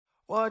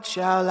What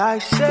shall I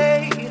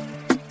say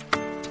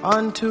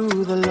unto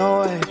the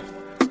Lord?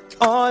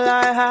 All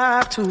I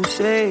have to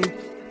say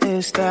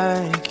is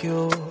thank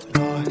you,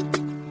 Lord.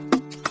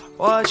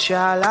 What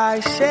shall I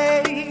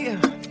say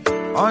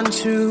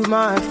unto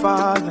my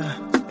Father?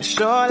 It's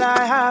all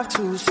I have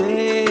to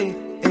say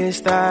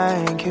is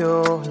thank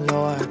you,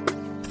 Lord.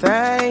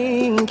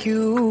 Thank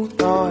you,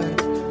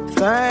 Lord.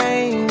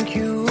 Thank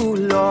you,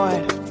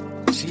 Lord.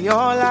 See,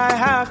 all I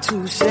have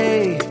to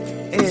say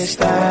is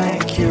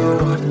thank you,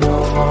 Lord,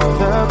 for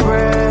the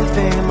breath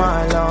in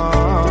my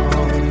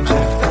lungs. I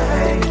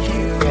thank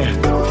you,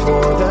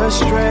 for the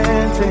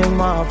strength in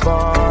my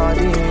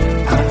body. I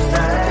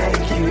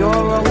thank you. You're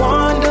a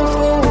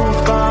wonderful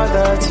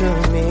Father to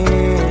me.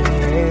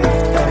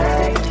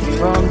 Thank you.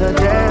 From the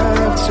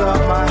depths of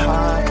my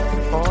heart,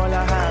 all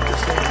I have to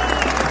say.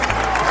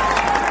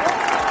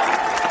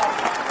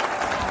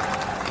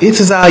 It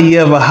is our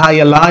year of a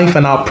higher life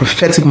and our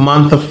prophetic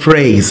month of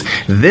praise.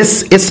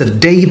 This is the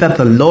day that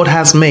the Lord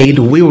has made.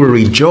 We will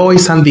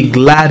rejoice and be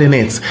glad in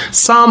it.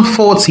 Psalm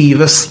 40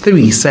 verse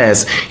 3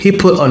 says, He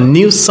put a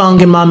new song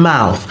in my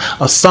mouth,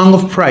 a song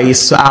of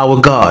praise to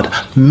our God.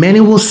 Many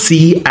will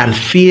see and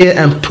fear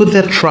and put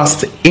their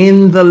trust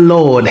in the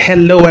Lord.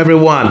 Hello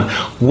everyone.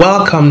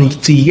 Welcome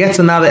to yet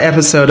another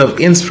episode of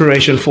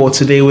Inspiration for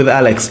Today with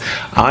Alex.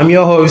 I'm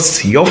your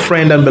host, your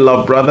friend and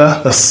beloved brother,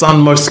 the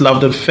son most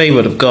loved and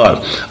favored of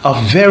God. A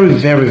very,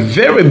 very,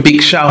 very big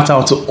shout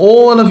out to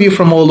all of you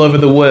from all over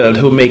the world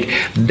who make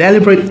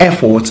deliberate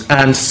effort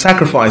and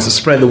sacrifice to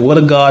spread the word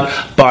of God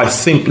by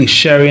simply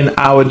sharing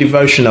our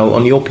devotional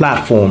on your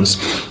platforms.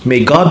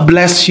 May God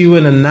bless you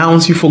and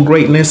announce you for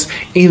greatness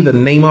in the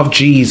name of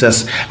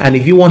Jesus. And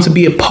if you want to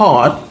be a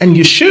part, and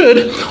you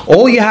should,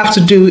 all you have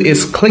to do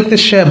is click the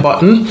share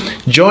button,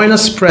 join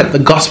us spread the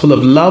gospel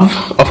of love,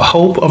 of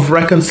hope, of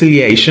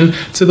reconciliation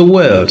to the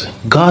world.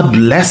 God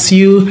bless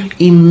you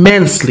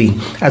immensely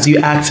as you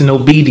act in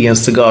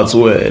obedience to God's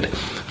word.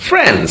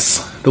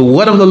 Friends, the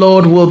word of the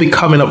Lord will be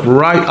coming up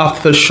right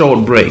after the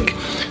short break.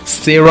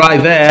 Stay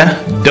right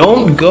there.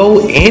 Don't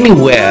go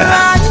anywhere.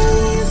 And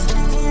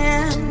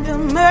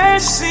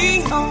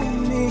mercy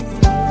on me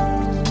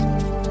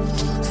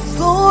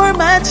for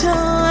my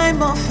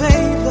time of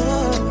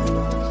favor.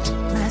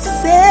 My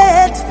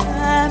set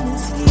time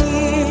is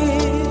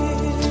here.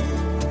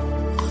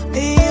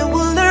 It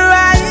will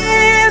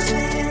arise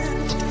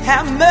and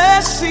have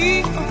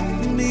mercy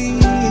on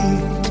me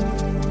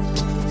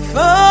for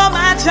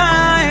my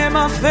time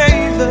of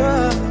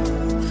favor.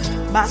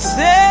 My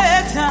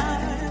set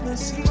time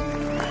is here.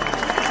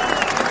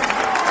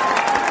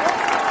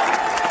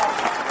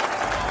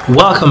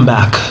 Welcome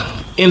back.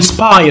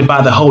 Inspired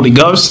by the Holy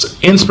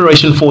Ghost,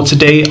 Inspiration for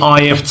Today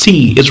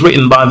IFT is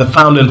written by the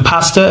founder and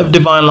pastor of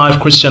Divine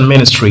Life Christian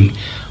Ministry,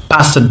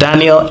 Pastor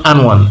Daniel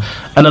Anwan,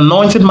 an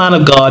anointed man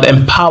of God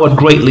empowered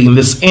greatly in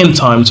this end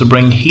time to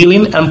bring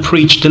healing and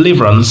preach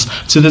deliverance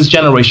to this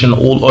generation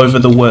all over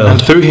the world.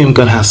 And through him,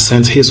 God has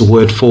sent his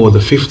word for the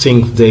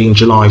 15th day in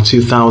July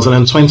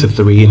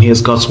 2023, and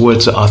here's God's word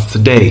to us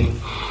today.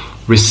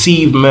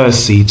 Receive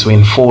mercy to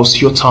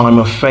enforce your time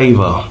of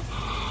favor.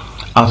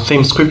 Our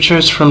theme scripture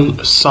is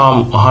from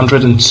Psalm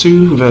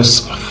 102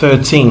 verse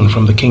 13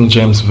 from the King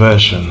James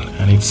Version,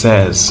 and it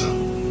says,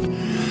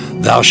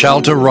 Thou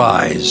shalt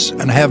arise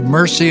and have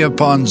mercy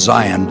upon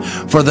Zion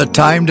for the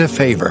time to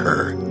favor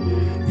her.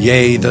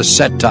 Yea, the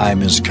set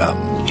time is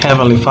come.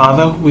 Heavenly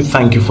Father, we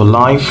thank you for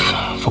life,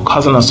 for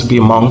causing us to be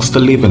amongst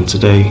the living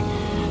today.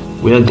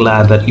 We are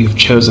glad that you've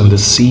chosen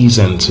this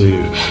season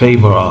to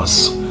favor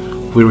us.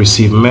 We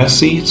receive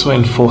mercy to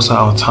enforce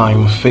our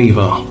time of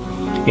favor.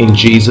 In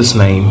Jesus'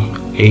 name,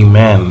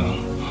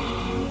 amen.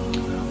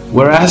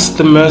 Whereas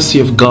the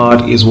mercy of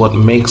God is what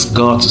makes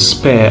God to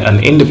spare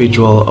an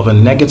individual of a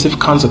negative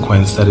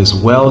consequence that is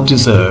well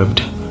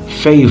deserved,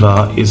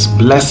 favor is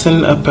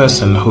blessing a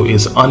person who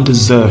is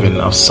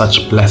undeserving of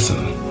such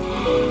blessing.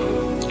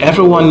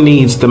 Everyone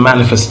needs the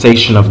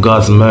manifestation of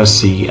God's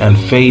mercy and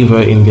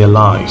favor in their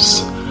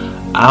lives.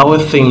 Our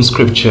theme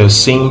scripture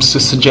seems to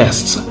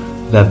suggest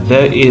that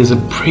there is a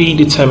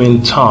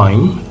predetermined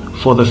time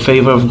for the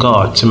favor of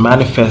God to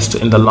manifest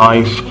in the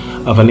life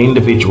of an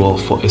individual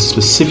for a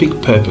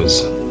specific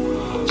purpose.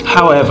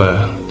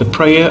 However, the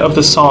prayer of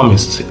the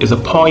psalmist is a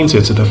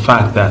pointer to the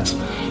fact that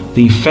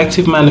the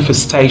effective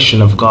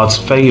manifestation of God's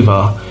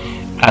favor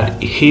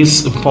at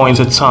his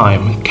appointed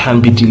time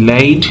can be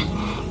delayed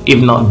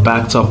if not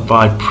backed up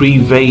by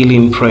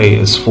prevailing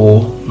prayers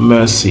for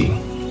mercy.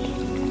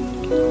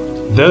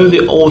 Though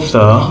the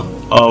author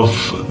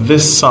of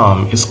this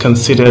psalm is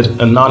considered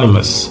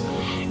anonymous,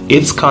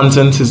 its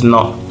content is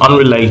not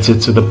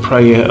unrelated to the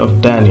prayer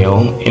of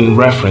Daniel in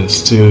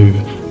reference to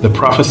the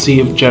prophecy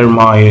of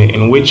Jeremiah,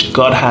 in which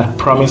God had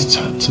promised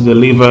to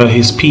deliver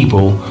his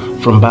people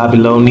from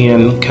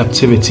Babylonian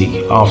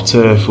captivity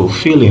after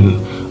fulfilling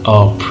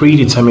a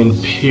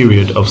predetermined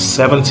period of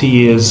 70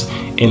 years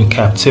in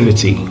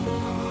captivity.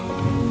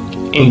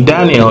 In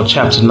Daniel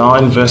chapter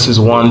 9 verses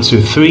 1 to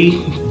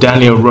 3,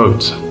 Daniel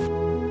wrote,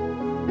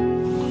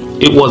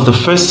 It was the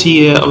first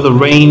year of the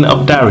reign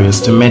of Darius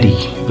the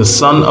Mede, the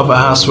son of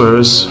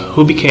Ahasuerus,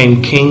 who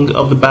became king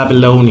of the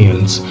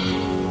Babylonians.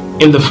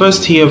 In the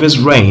first year of his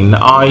reign,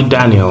 I,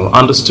 Daniel,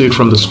 understood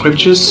from the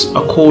scriptures,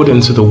 according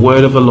to the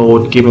word of the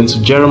Lord given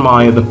to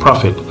Jeremiah the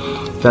prophet,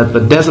 that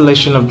the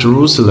desolation of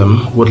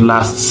Jerusalem would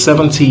last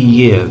 70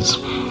 years.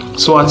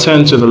 So I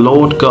turned to the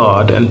Lord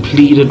God and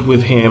pleaded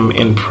with him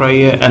in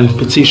prayer and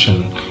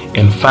petition,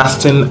 in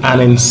fasting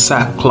and in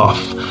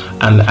sackcloth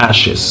and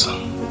ashes.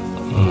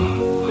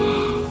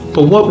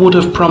 But what would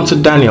have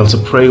prompted Daniel to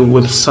pray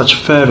with such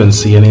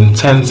fervency and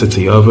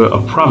intensity over a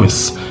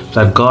promise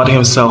that God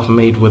himself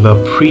made with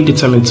a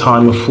predetermined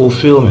time of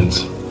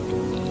fulfillment?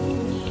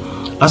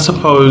 I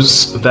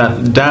suppose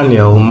that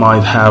Daniel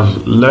might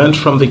have learned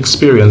from the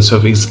experience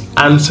of his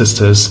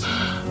ancestors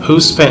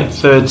who spent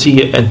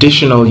 30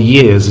 additional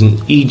years in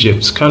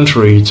Egypt,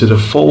 contrary to the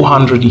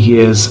 400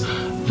 years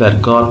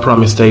that God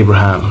promised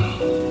Abraham.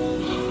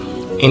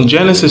 In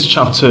Genesis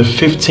chapter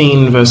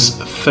 15 verse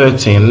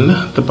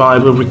 13, the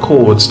Bible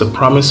records the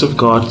promise of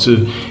God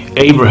to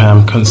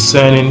Abraham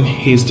concerning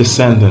his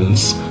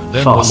descendants.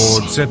 Then Thus, the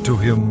Lord said to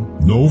him,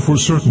 Know for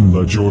certain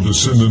that your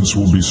descendants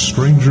will be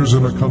strangers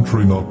in a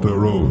country not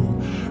their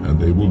own, and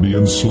they will be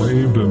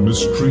enslaved and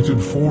mistreated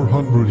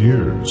 400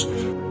 years.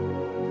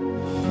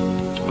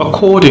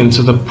 according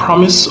to the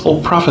promise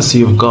or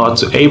prophecy of God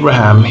to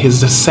Abraham, his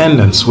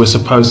descendants were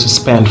supposed to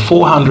spend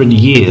 400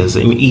 years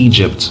in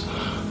Egypt.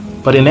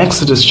 But in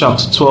Exodus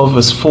chapter 12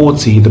 verse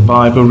 40, the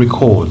Bible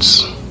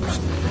records,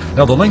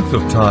 Now the length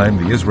of time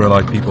the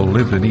Israelite people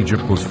lived in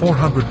Egypt was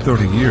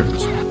 430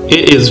 years.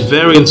 It is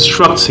very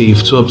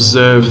instructive to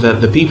observe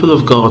that the people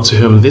of God to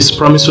whom this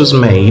promise was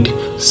made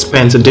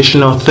spent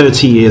additional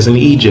 30 years in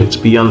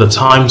Egypt beyond the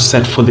time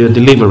set for their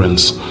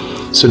deliverance.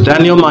 So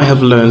Daniel might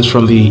have learned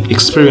from the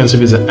experience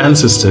of his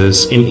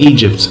ancestors in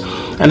Egypt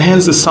and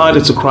hence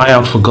decided to cry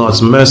out for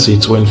God's mercy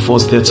to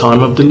enforce their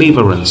time of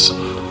deliverance.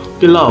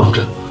 Beloved,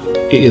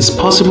 it is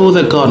possible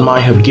that God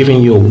might have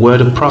given you a word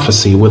of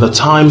prophecy with a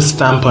time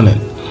stamp on it.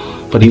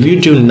 But if you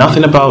do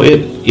nothing about it,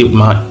 it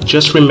might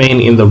just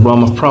remain in the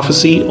realm of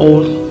prophecy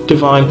or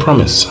divine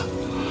promise.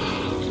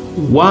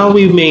 While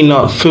we may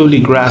not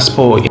fully grasp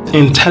or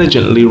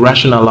intelligently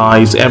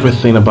rationalize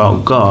everything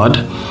about God,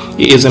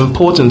 it is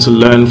important to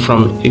learn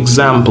from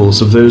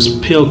examples of those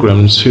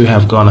pilgrims who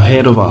have gone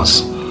ahead of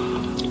us.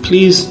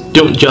 Please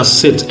don't just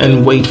sit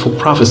and wait for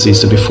prophecies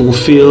to be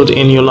fulfilled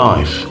in your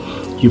life.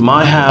 You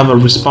might have a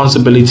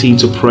responsibility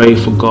to pray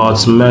for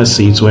God's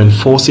mercy to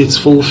enforce its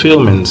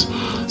fulfillment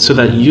so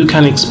that you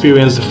can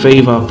experience the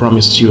favor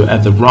promised you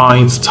at the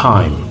right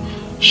time.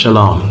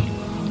 Shalom.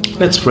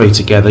 Let's pray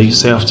together. You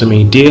say after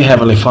me, Dear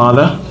Heavenly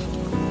Father,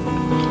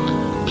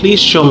 please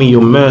show me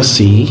your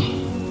mercy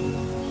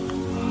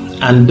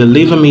and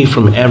deliver me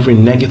from every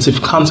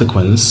negative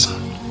consequence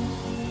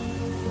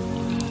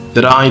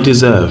that I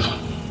deserve.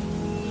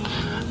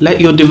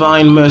 Let your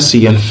divine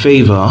mercy and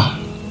favor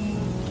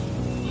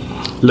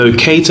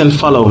locate and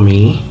follow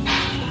me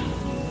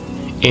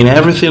in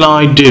everything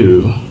I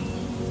do.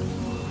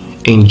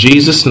 In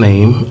Jesus'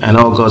 name, and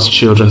all God's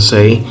children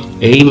say,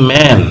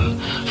 Amen.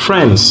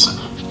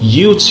 Friends,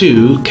 you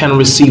too can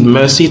receive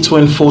mercy to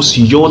enforce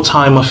your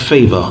time of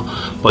favor.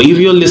 But if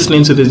you're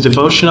listening to this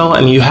devotional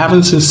and you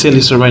haven't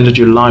sincerely surrendered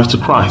your life to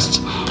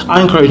Christ,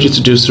 I encourage you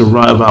to do so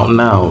right about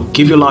now.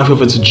 Give your life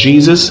over to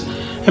Jesus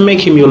and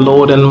make him your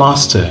Lord and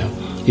Master.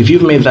 If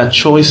you've made that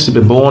choice to be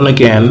born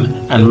again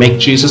and make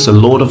Jesus the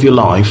Lord of your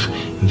life,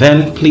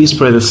 then please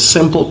pray the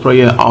simple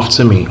prayer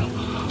after me.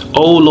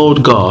 O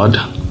Lord God,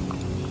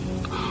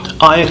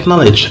 I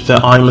acknowledge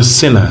that I'm a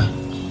sinner.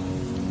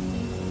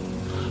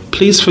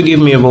 Please forgive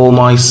me of all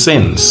my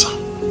sins.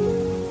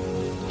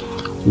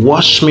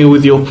 Wash me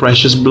with your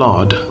precious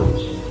blood.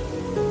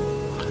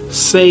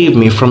 Save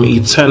me from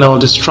eternal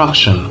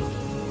destruction.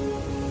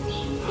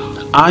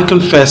 I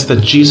confess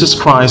that Jesus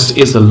Christ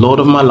is the Lord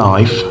of my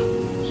life,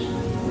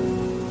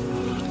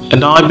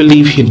 and I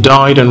believe he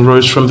died and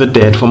rose from the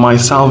dead for my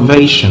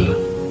salvation.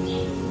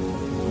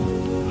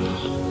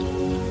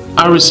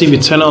 I receive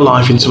eternal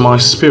life into my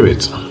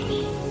spirit.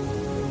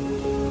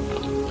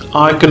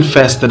 I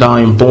confess that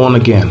I am born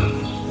again.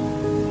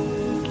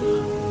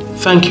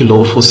 Thank you,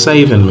 Lord, for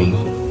saving me.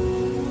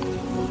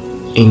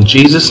 In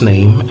Jesus'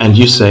 name, and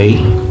you say,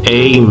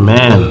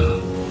 Amen.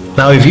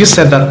 Now, if you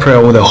said that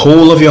prayer with the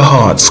whole of your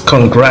hearts,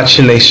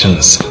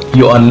 congratulations.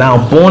 You are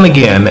now born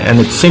again, and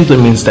it simply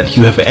means that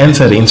you have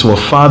entered into a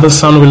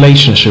father-son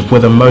relationship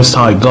with the Most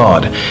High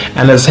God.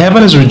 And as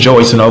heaven is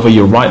rejoicing over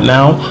you right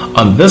now,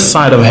 on this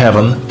side of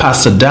heaven,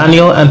 Pastor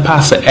Daniel and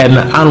Pastor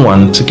Edna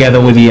Anwan,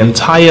 together with the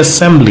entire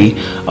assembly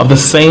of the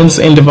Saints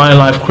in Divine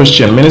Life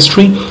Christian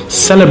Ministry,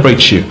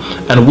 celebrate you,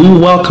 and we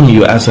welcome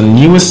you as the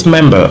newest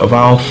member of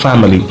our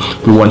family.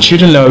 We want you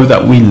to know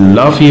that we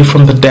love you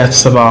from the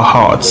depths of our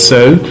hearts.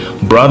 So,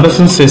 brothers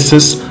and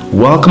sisters,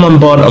 Welcome on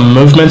board a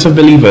movement of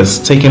believers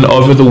taking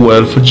over the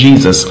world for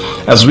Jesus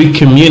as we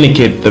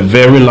communicate the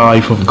very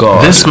life of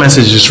God. This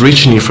message is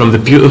reaching you from the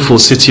beautiful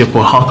city of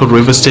Port Harcourt,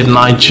 River State,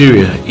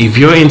 Nigeria. If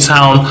you're in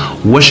town,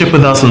 worship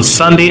with us on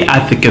Sunday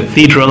at the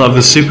Cathedral of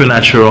the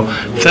Supernatural,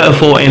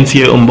 34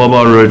 NTA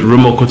Umboba Road,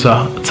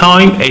 Rumokuta.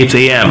 Time 8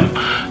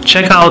 a.m.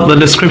 Check out the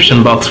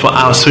description box for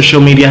our social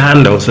media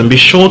handles and be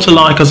sure to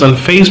like us on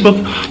Facebook,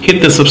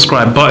 hit the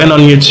subscribe button on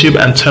YouTube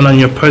and turn on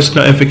your post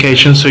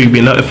notifications so you'll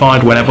be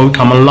notified whenever we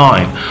come online.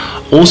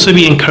 Also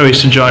be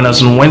encouraged to join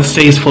us on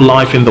Wednesdays for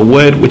Life in the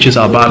Word, which is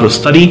our Bible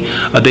study,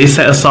 a day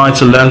set aside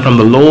to learn from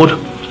the Lord,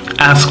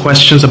 ask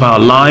questions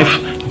about life,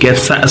 get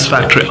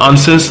satisfactory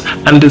answers,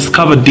 and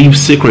discover deep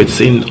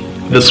secrets in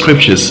the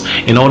scriptures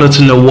in order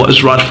to know what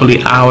is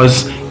rightfully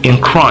ours in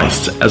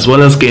Christ, as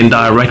well as gain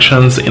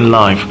directions in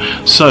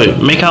life. So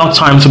make our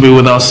time to be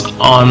with us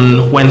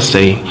on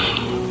Wednesday.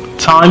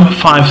 Time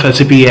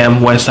 5:30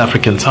 p.m. West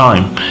African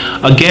time.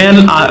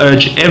 Again, I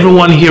urge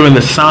everyone hearing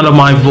the sound of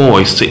my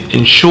voice to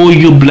ensure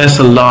you bless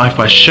a life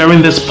by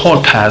sharing this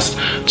podcast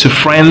to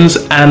friends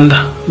and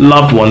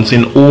loved ones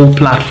in all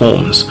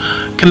platforms.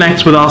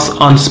 Connect with us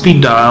on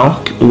speed dial,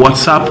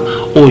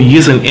 WhatsApp, or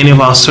using any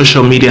of our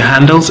social media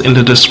handles in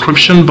the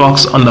description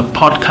box on the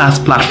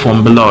podcast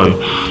platform below.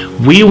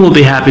 We will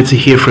be happy to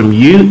hear from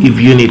you if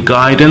you need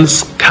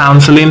guidance,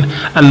 counseling,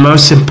 and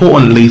most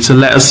importantly, to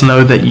let us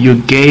know that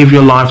you gave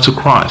your life to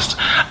Christ.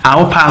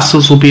 Our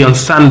pastors will be on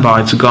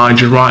standby to guide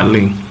you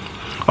rightly.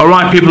 All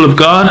right, people of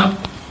God,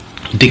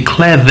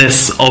 declare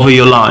this over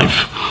your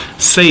life.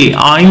 Say,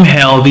 I'm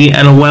healthy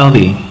and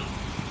wealthy.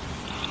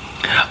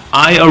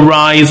 I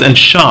arise and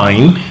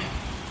shine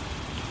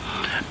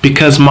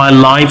because my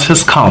light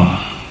has come.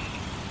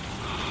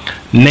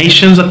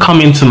 Nations are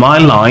coming to my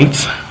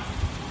light,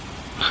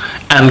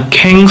 and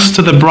kings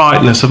to the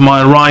brightness of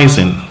my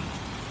rising.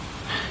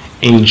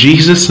 In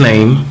Jesus'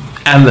 name,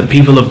 and the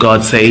people of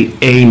God say,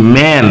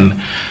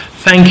 Amen.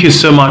 Thank you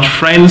so much,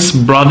 friends,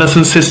 brothers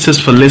and sisters,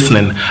 for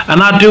listening.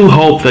 And I do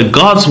hope that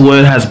God's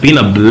word has been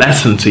a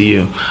blessing to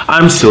you.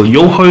 I'm still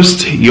your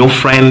host, your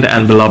friend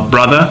and beloved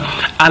brother,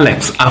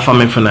 Alex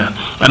Afamifuna.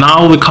 And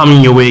I will be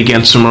coming your way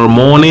again tomorrow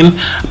morning.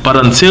 But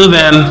until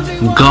then,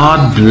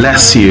 God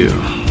bless you.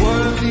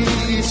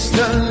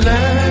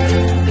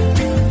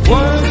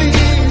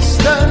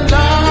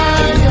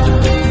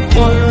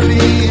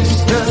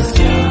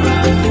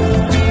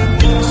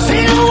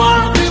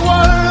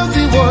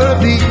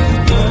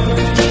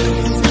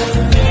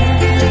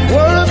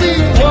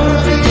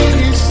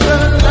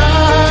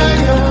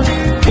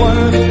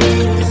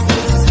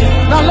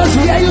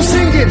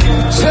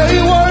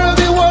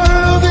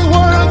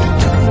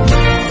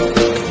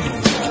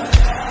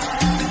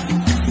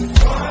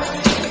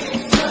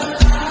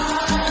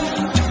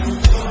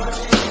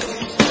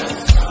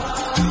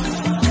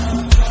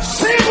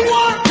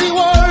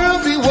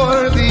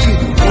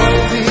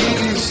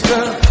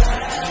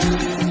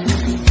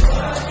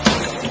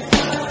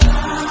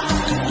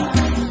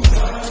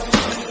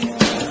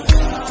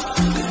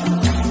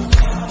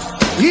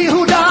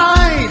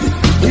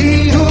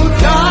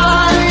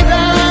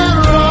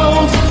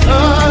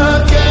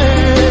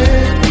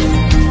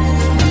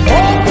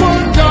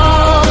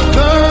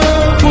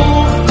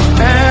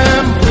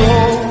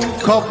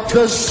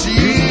 The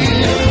sea,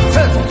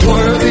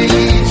 worthy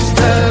is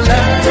the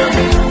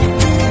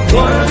Lamb,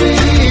 worthy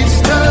is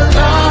the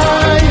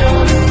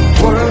Lion,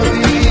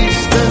 worthy is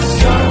the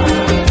Son.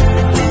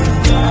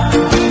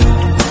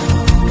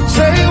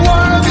 Say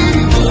worthy,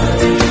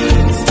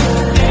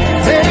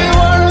 say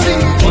worthy,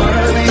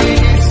 worthy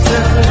is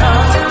the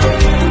Lamb.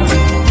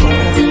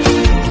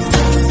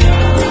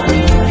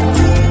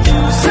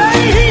 Say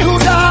he who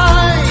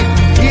died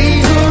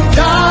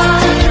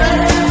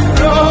and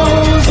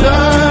rose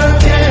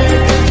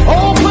again. Oh,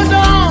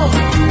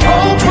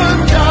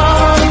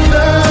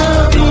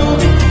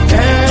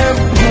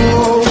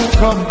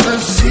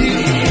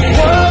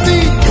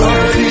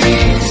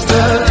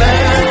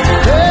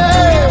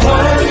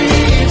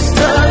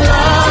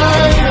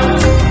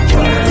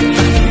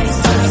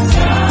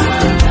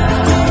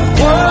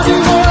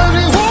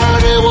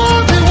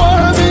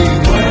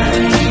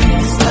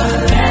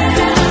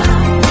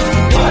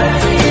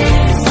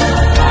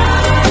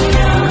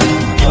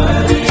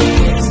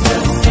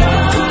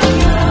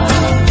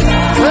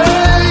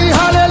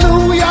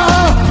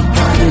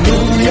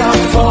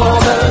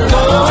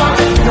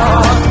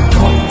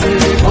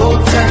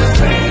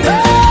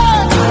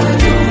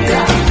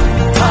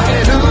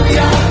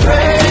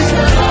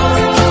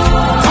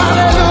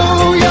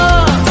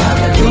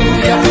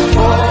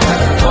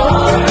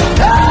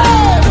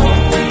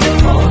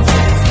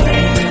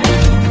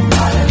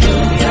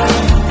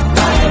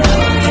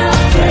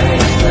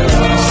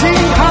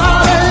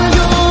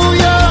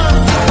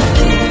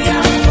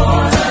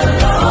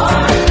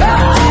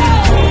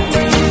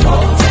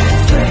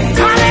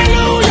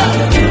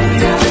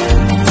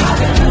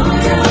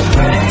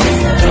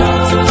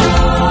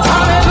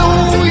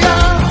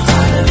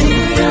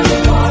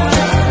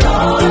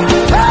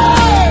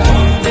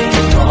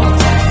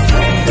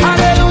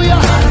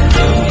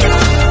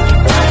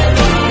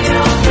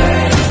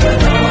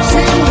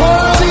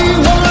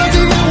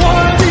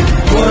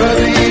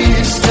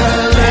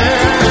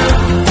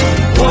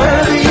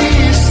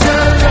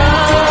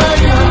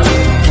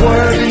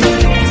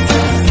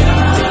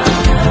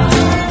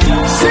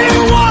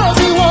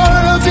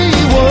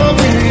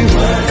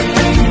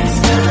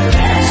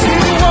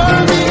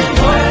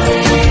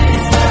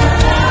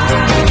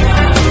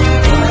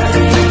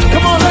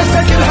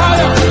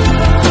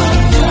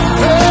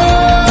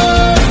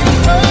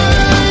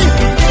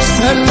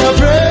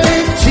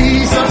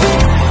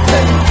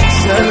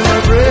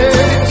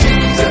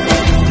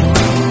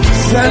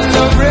 and